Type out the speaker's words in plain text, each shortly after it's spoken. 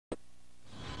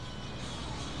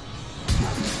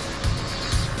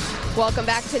Welcome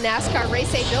back to NASCAR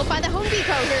Race Day, built by the Home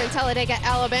Depot here in Talladega,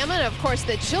 Alabama. And of course,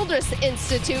 the Childress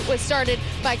Institute was started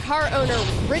by car owner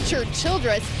Richard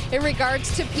Childress in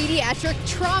regards to pediatric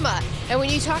trauma. And when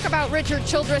you talk about Richard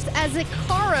Childress as a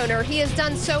car owner, he has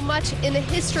done so much in the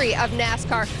history of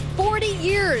NASCAR. 40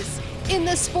 years in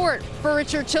the sport for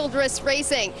Richard Childress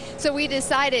Racing. So we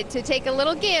decided to take a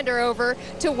little gander over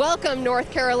to welcome North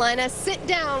Carolina, sit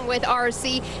down with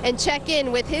RC, and check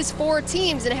in with his 4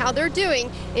 teams and how they're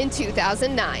doing in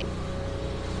 2009.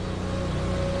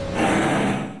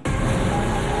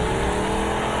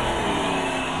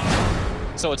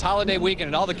 So it's holiday weekend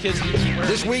and all the kids...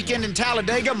 This weekend in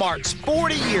Talladega marks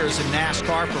 40 years in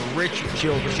NASCAR for Richard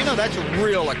Childress. You know, that's a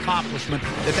real accomplishment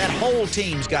that whole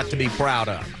team's got to be proud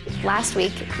of. Last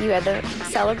week, you had the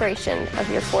celebration of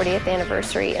your 40th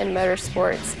anniversary in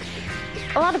motorsports.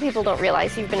 A lot of people don't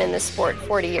realize you've been in this sport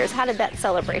 40 years. How did that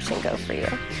celebration go for you?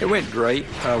 It went great.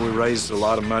 We raised a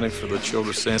lot of money for the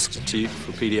Childress Institute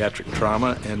for pediatric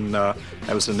trauma, and that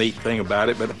was a neat thing about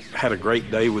it. But I had a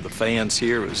great day with the fans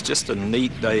here. It was just a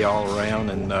neat day all around,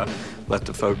 and let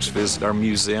the folks visit our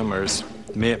museum. There's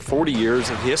 40 years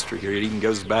of history here. It even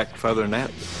goes back further than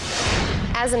that.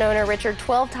 As an owner, Richard,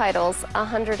 12 titles,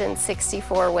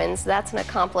 164 wins. That's an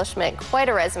accomplishment, quite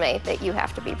a resume that you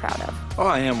have to be proud of. Oh,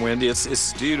 I am, Wendy.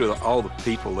 It's due to all the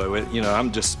people, though. You know,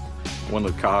 I'm just one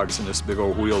of the cogs in this big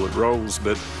old wheel that rolls,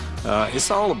 but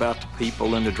it's all about the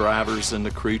people and the drivers and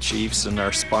the crew chiefs and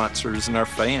our sponsors and our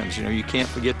fans. You know, you can't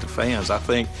forget the fans. I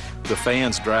think the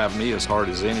fans drive me as hard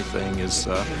as anything, is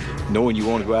knowing you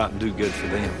want to go out and do good for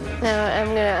them.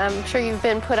 Now, I'm sure you've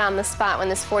been put on the spot when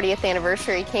this 40th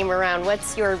anniversary came around.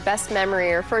 What's your best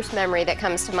memory or first memory that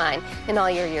comes to mind in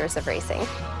all your years of racing?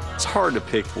 It's hard to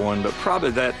pick one, but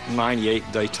probably that 98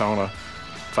 Daytona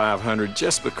 500,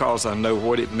 just because I know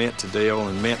what it meant to Dale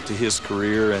and meant to his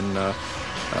career, and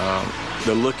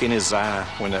the look in his eye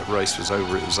when that race was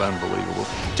over, it was unbelievable.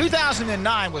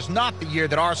 2009 was not the year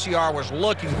that RCR was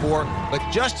looking for, but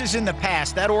just as in the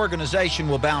past, that organization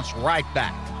will bounce right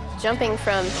back. Jumping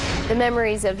from the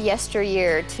memories of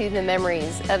yesteryear to the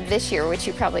memories of this year, which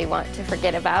you probably want to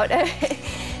forget about,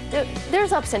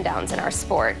 there's ups and downs in our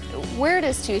sport. Where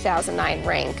does 2009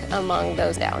 rank among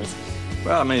those downs?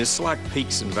 Well, I mean, it's like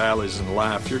peaks and valleys in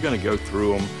life. You're going to go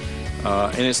through them.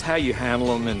 And it's how you handle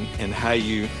them, and how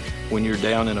you, when you're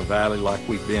down in a valley like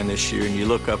we've been this year, and you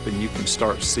look up and you can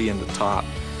start seeing the top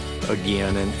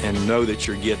again, and know that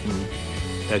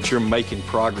you're making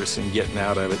progress and getting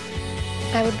out of it.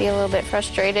 I would be a little bit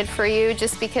frustrated for you,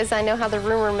 just because I know how the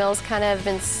rumor mill's kind of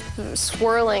been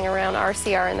swirling around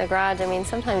RCR in the garage. I mean,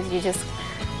 sometimes you just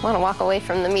want to walk away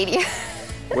from the media.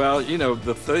 Well, you know,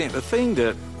 the thing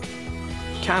that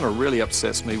kind of really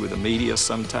upsets me with the media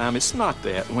sometimes, it's not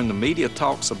that. When the media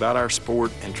talks about our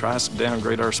sport and tries to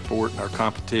downgrade our sport and our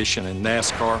competition and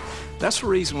NASCAR, that's the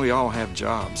reason we all have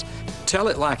jobs. Tell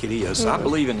it like it is. I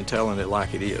believe in telling it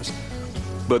like it is.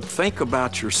 But think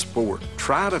about your sport.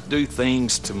 Try to do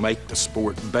things to make the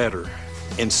sport better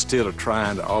instead of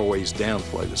trying to always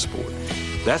downplay the sport.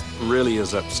 That really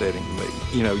is upsetting to me.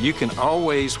 You know, you can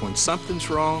always, when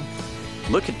something's wrong,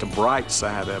 look at the bright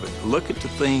side of it. Look at the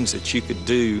things that you could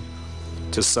do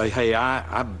to say, hey,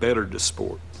 I bettered the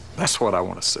sport. That's what I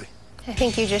want to see. I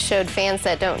think you just showed fans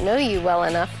that don't know you well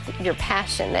enough your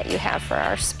passion that you have for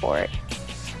our sport.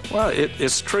 Well,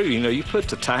 it's true. You know, you put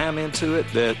the time into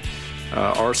it that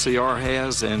RCR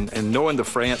has, and knowing the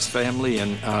France family,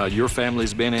 and your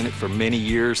family's been in it for many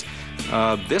years,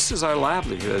 this is our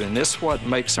livelihood, and this is what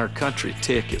makes our country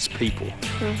tick, is people.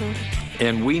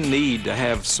 And we need to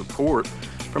have support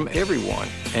from everyone.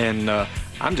 And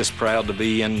I'm just proud to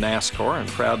be in NASCAR and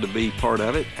proud to be part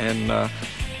of it. And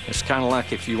it's kind of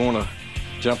like, if you want to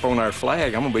jump on our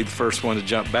flag, I'm going to be the first one to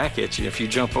jump back at you. If you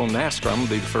jump on NASCAR, I'm going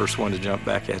to be the first one to jump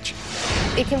back at you.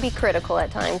 It can be critical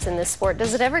at times in this sport.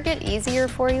 Does it ever get easier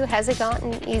for you? Has it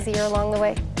gotten easier along the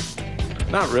way?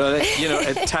 Not really. You know,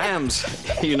 at times,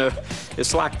 you know,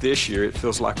 it's like this year. It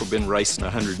feels like we've been racing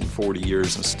 140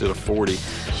 years instead of 40.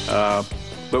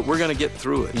 But we're going to get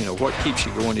through it. You know, what keeps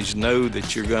you going is know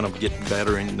that you're going to get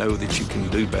better and know that you can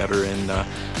do better. And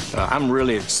I'm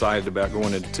really excited about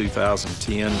going into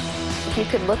 2010. If you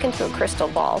could look into a crystal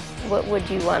ball, what would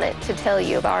you want it to tell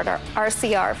you about our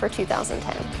RCR for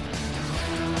 2010?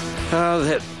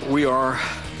 That we are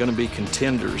going to be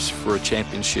contenders for a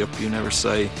championship. You never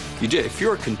say, if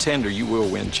you're a contender, you will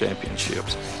win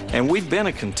championships. And we've been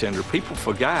a contender. People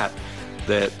forgot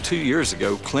that 2 years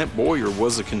ago, Clint Boyer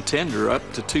was a contender up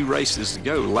to 2 races to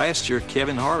go. Last year,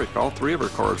 Kevin Harvick, all 3 of our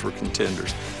cars were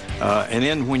contenders. And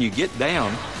then when you get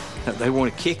down, they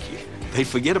want to kick you. They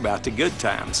forget about the good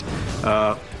times.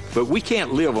 But we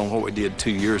can't live on what we did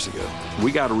 2 years ago.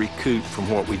 We got to recoup from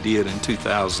what we did in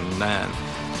 2009,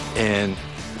 and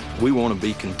we want to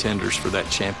be contenders for that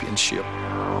championship.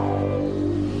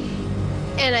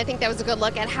 And I think that was a good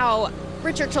look at how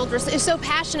Richard Childress is so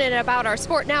passionate about our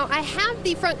sport. Now, I have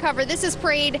the front cover. This is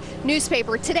Parade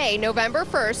newspaper today, November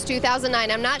 1st,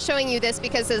 2009. I'm not showing you this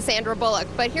because of Sandra Bullock,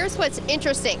 but here's what's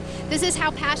interesting. This is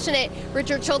how passionate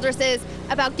Richard Childress is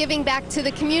about giving back to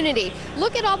the community.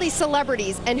 Look at all these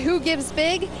celebrities and who gives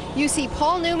big. You see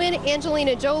Paul Newman,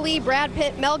 Angelina Jolie, Brad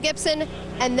Pitt, Mel Gibson,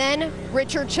 and then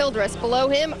Richard Childress. Below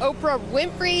him, Oprah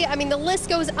Winfrey. I mean, the list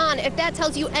goes on. If that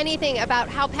tells you anything about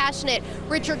how passionate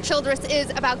Richard Childress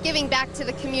is about giving back to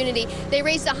the community. They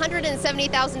raised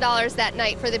 $170,000 that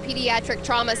night for the Pediatric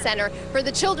Trauma Center for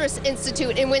the Childress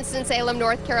Institute in Winston-Salem,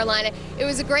 North Carolina. It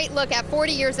was a great look at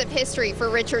 40 years of history for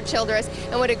Richard Childress,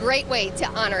 and what a great way to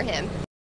honor him.